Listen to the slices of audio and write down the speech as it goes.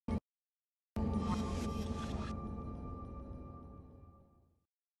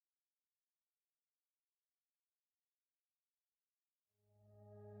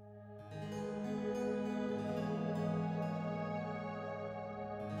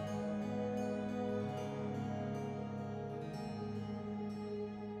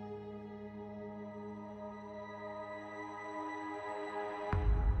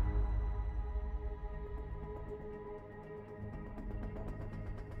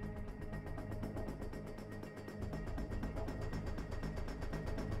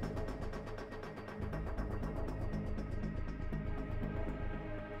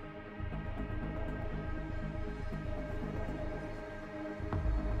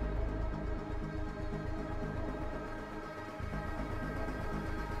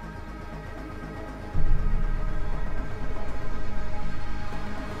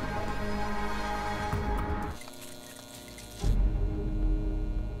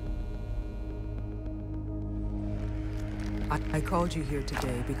I called you here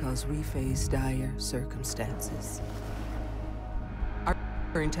today because we face dire circumstances.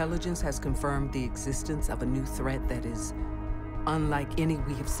 Our intelligence has confirmed the existence of a new threat that is unlike any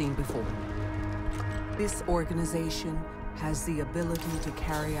we have seen before. This organization has the ability to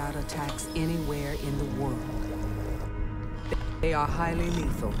carry out attacks anywhere in the world. They are highly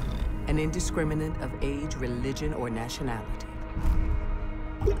lethal and indiscriminate of age, religion, or nationality.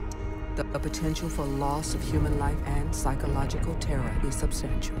 The potential for loss of human life and psychological terror is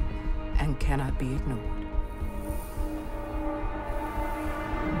substantial and cannot be ignored.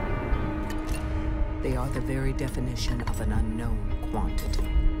 They are the very definition of an unknown quantity.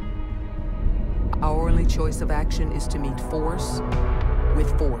 Our only choice of action is to meet force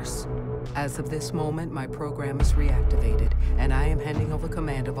with force. As of this moment, my program is reactivated, and I am handing over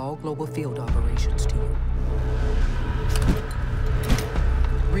command of all global field operations to you.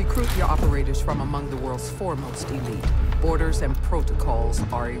 Recruit your operators from among the world's foremost elite. Orders and protocols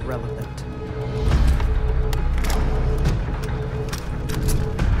are irrelevant.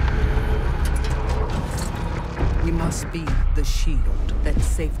 We must be the shield that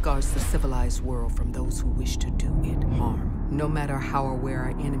safeguards the civilized world from those who wish to do it harm. No matter how or where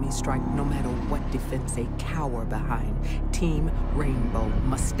our enemies strike, no matter what defense they cower behind, Team Rainbow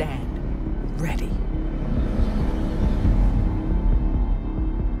must stand ready.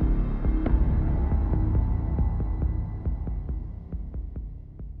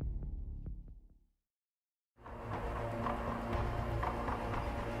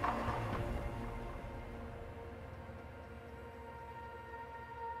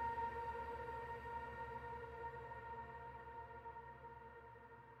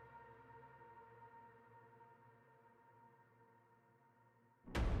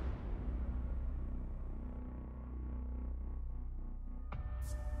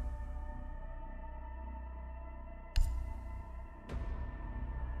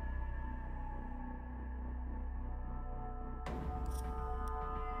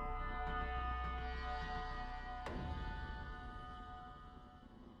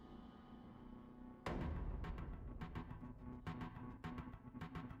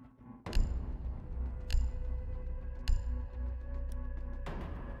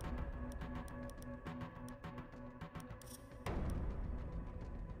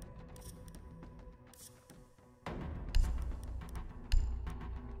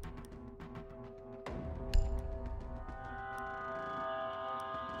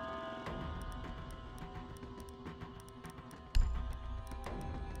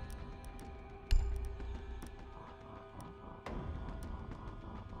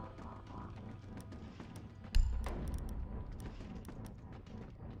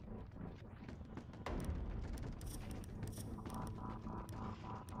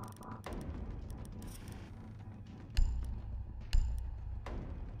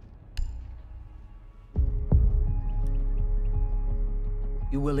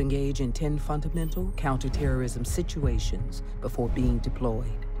 You will engage in 10 fundamental counterterrorism situations before being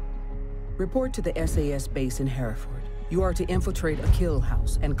deployed. Report to the SAS base in Hereford. You are to infiltrate a kill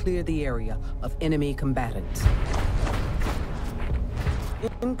house and clear the area of enemy combatants.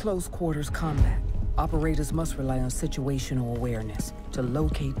 In close quarters combat, operators must rely on situational awareness to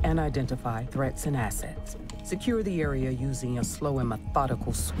locate and identify threats and assets. Secure the area using a slow and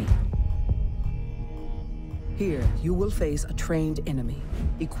methodical sweep. Here, you will face a trained enemy,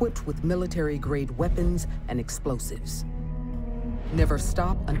 equipped with military-grade weapons and explosives. Never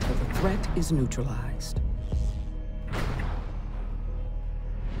stop until the threat is neutralized.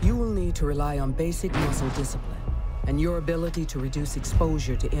 You will need to rely on basic muscle discipline and your ability to reduce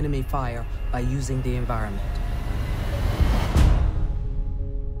exposure to enemy fire by using the environment.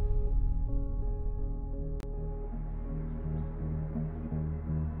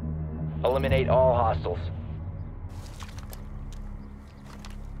 Eliminate all hostiles.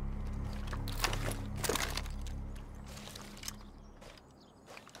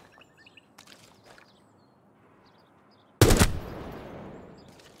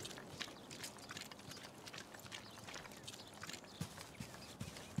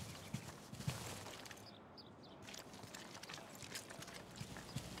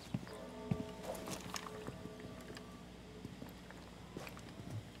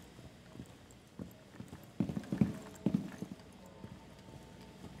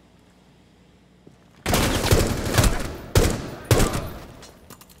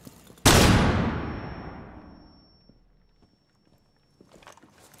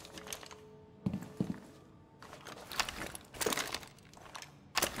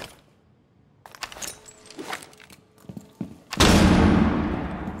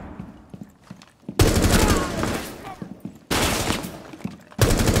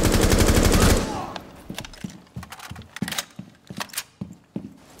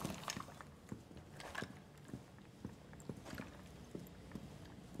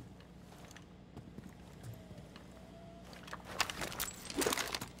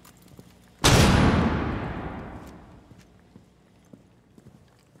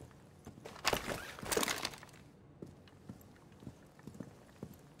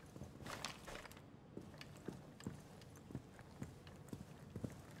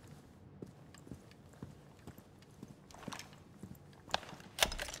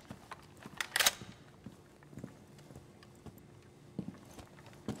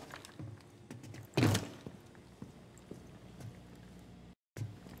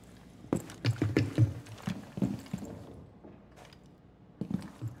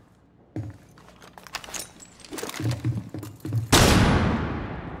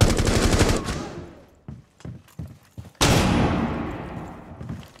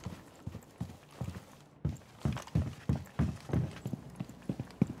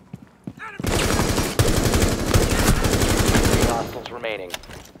 remaining.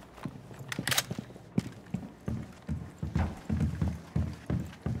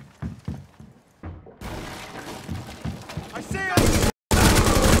 I see him!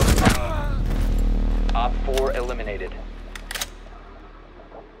 Op 4 eliminated.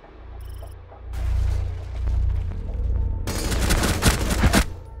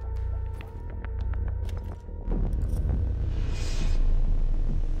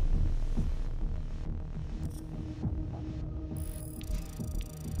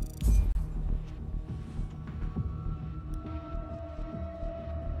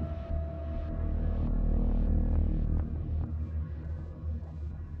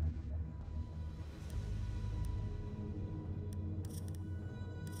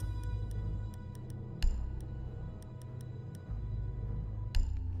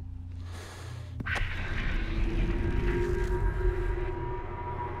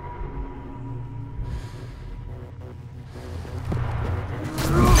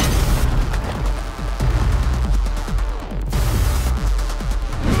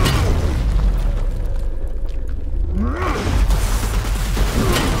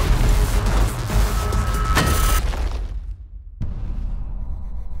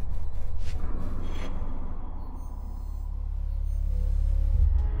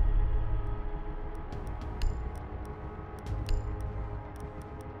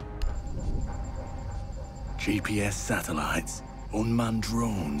 GPS satellites, unmanned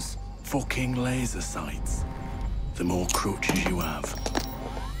drones, fucking laser sights. The more crutches you have,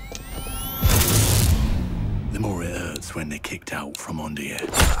 the more it hurts when they're kicked out from under you.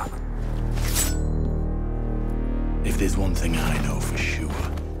 If there's one thing I know for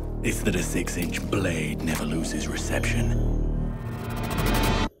sure, it's that a 6-inch blade never loses reception.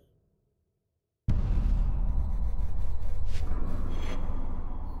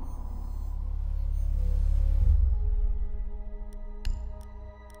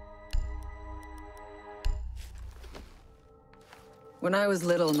 When I was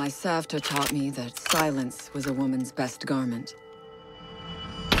little, my Savta taught me that silence was a woman's best garment.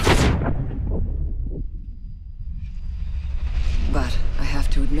 But I have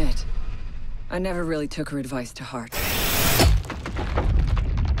to admit, I never really took her advice to heart.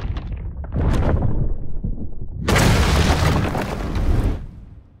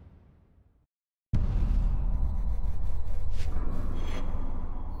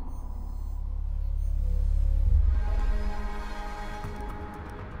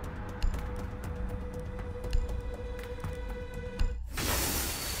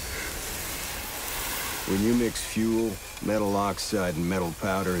 When you mix fuel, metal oxide, and metal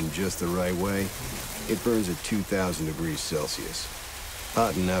powder in just the right way, it burns at 2,000 degrees Celsius.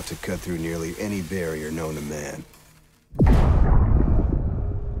 Hot enough to cut through nearly any barrier known to man.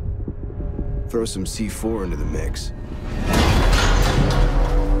 Throw some C4 into the mix,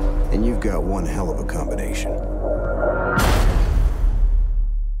 and you've got one hell of a combination.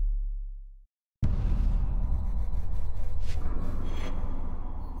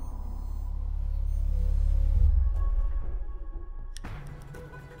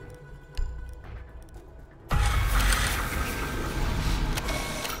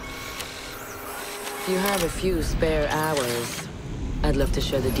 If you have a few spare hours, I'd love to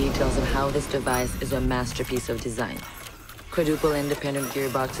share the details of how this device is a masterpiece of design. Quadruple independent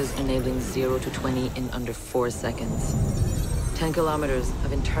gearboxes enabling 0 to 20 in under 4 seconds. 10 kilometers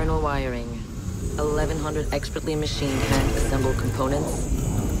of internal wiring, 1,100 expertly machined hand-assembled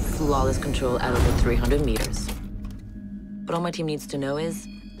components, flawless control at over 300 meters. What all my team needs to know is,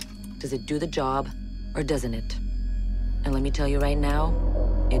 does it do the job or doesn't it? And let me tell you right now,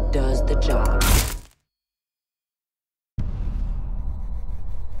 it does the job.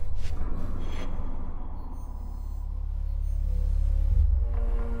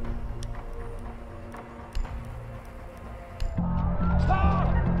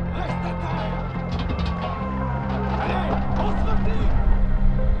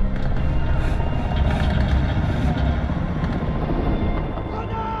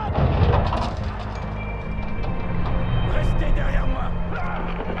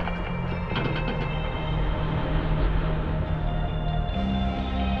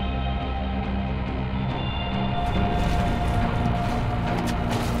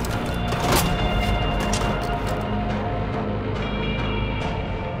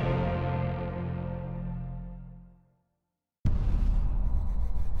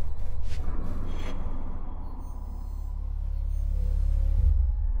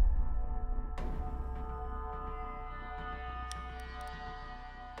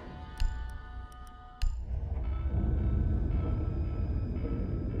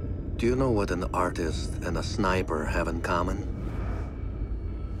 Do you know what an artist and a sniper have in common?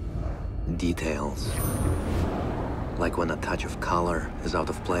 Details. Like when a touch of color is out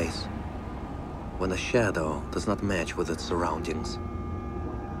of place. When a shadow does not match with its surroundings.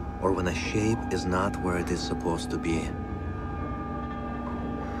 Or when a shape is not where it is supposed to be.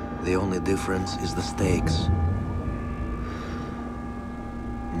 The only difference is the stakes.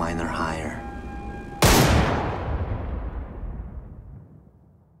 Mine are higher.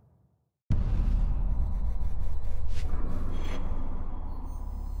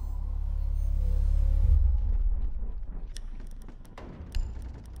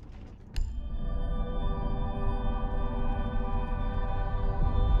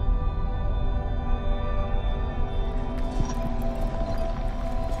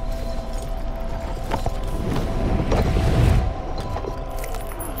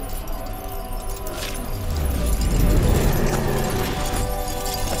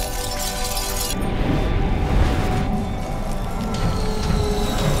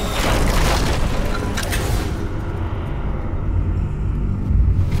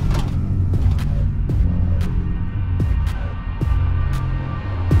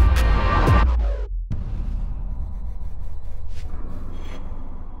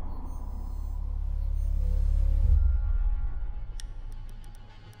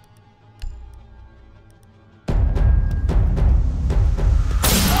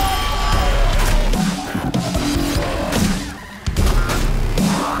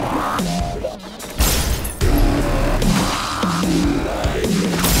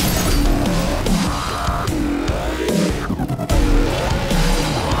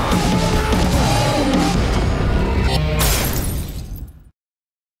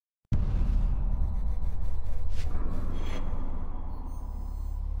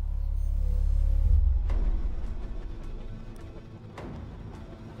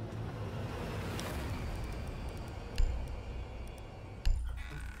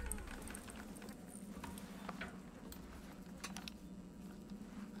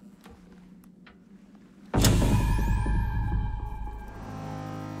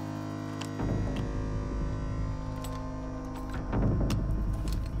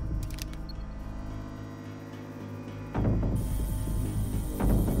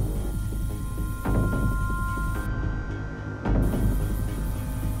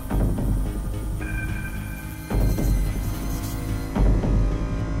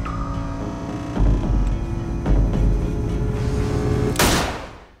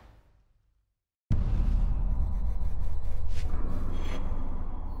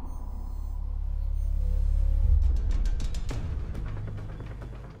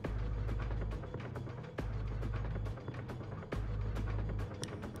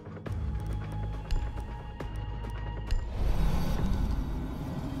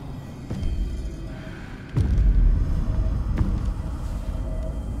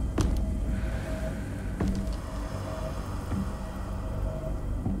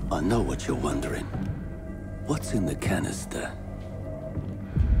 I know what you're wondering. What's in the canister?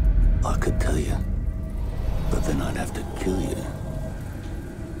 I could tell you, but then I'd have to kill you.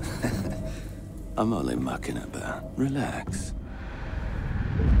 I'm only mucking about. Relax.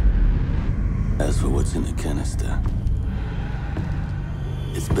 As for what's in the canister,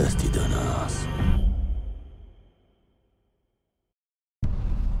 it's best you don't ask.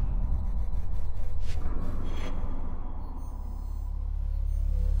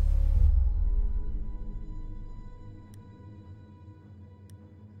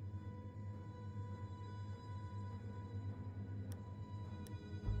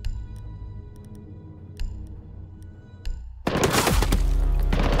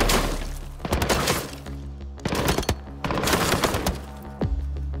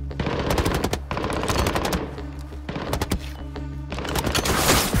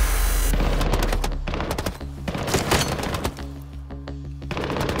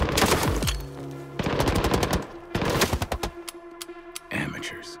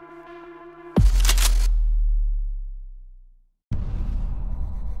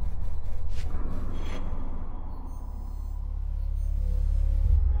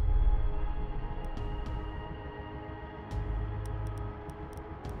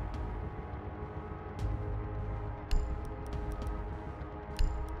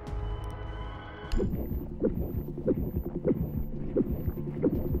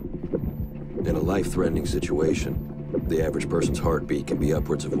 In a life-threatening situation, the average person's heartbeat can be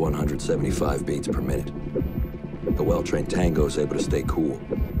upwards of 175 beats per minute. A well-trained tango is able to stay cool,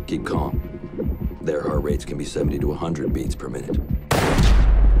 keep calm. Their heart rates can be 70 to 100 beats per minute.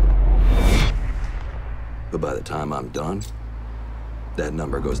 But by the time I'm done, that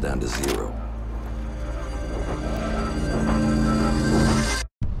number goes down to 0.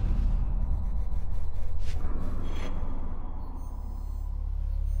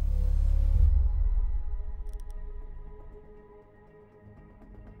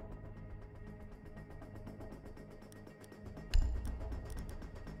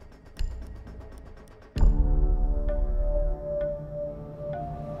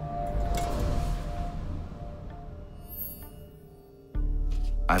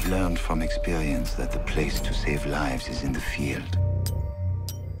 I've learned from experience that the place to save lives is in the field,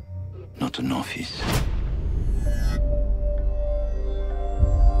 not an office.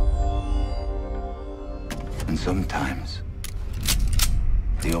 And sometimes,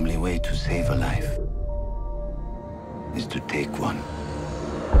 the only way to save a life is to take one.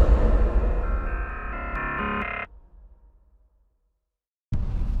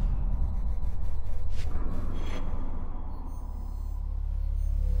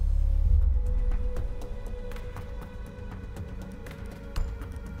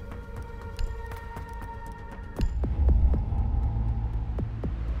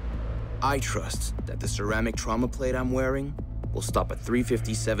 I trust that the ceramic trauma plate I'm wearing will stop a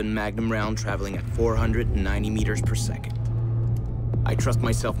 .357 Magnum round traveling at 490 meters per second. I trust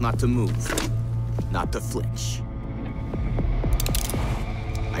myself not to move, not to flinch.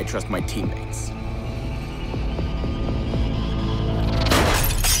 I trust my teammates.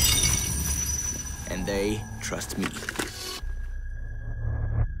 And they trust me.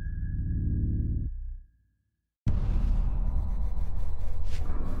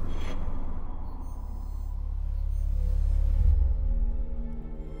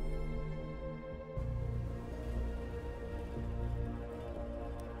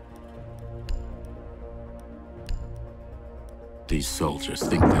 These soldiers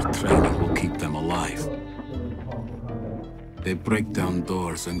think their training will keep them alive. They break down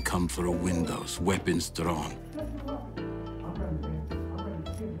doors and come through windows, weapons drawn.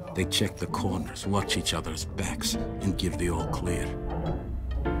 They check the corners, watch each other's backs, and give the all clear.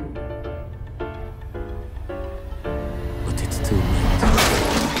 But it's too late.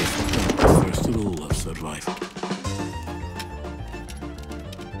 They forget the first rule of survival.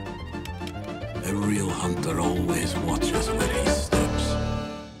 A real hunter always watches where he steps.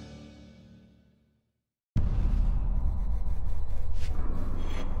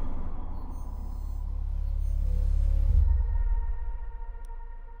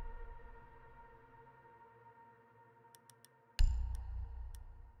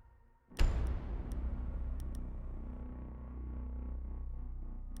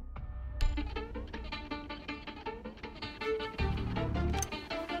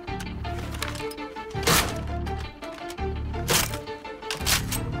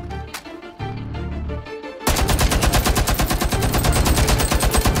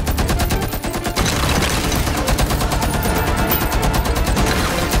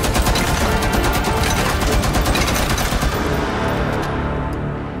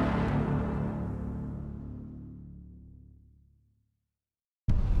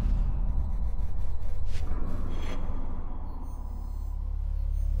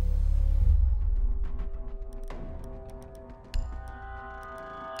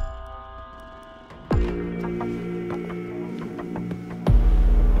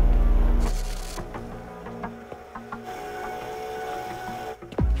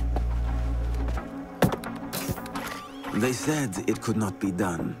 They said it could not be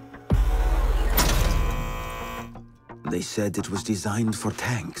done. They said it was designed for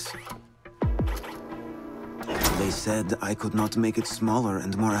tanks. They said I could not make it smaller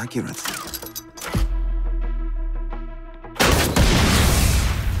and more accurate.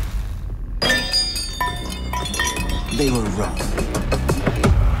 They were wrong.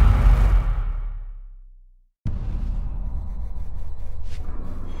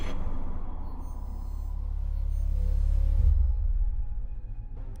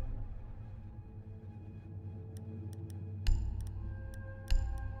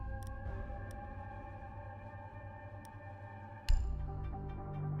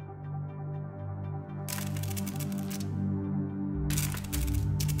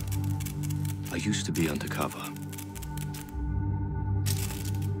 I used to be undercover.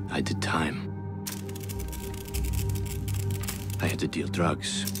 I did time. I had to deal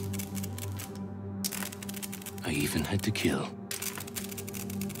drugs. I even had to kill.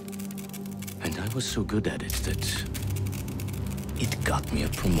 And I was so good at it that it got me a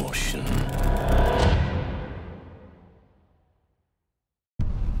promotion.